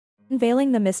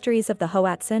Unveiling the mysteries of the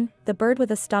Hoatzin, the bird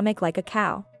with a stomach like a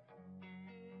cow.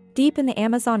 Deep in the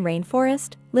Amazon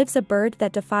rainforest, lives a bird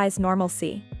that defies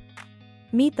normalcy.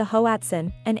 Meet the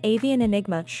Hoatzin, an avian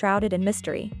enigma shrouded in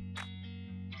mystery.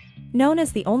 Known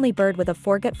as the only bird with a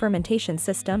foregut fermentation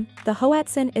system, the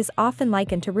Hoatzin is often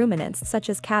likened to ruminants such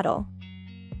as cattle.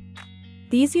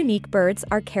 These unique birds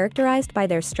are characterized by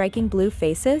their striking blue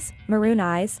faces, maroon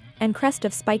eyes, and crest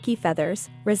of spiky feathers,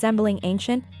 resembling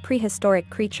ancient, prehistoric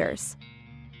creatures.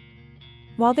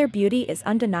 While their beauty is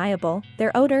undeniable,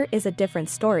 their odor is a different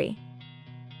story.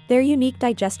 Their unique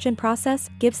digestion process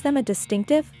gives them a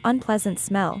distinctive, unpleasant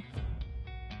smell.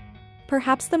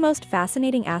 Perhaps the most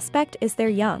fascinating aspect is their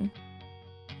young.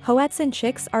 Hoatzin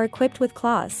chicks are equipped with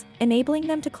claws, enabling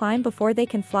them to climb before they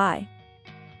can fly.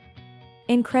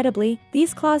 Incredibly,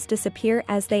 these claws disappear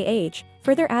as they age,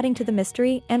 further adding to the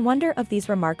mystery and wonder of these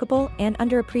remarkable and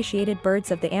underappreciated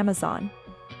birds of the Amazon.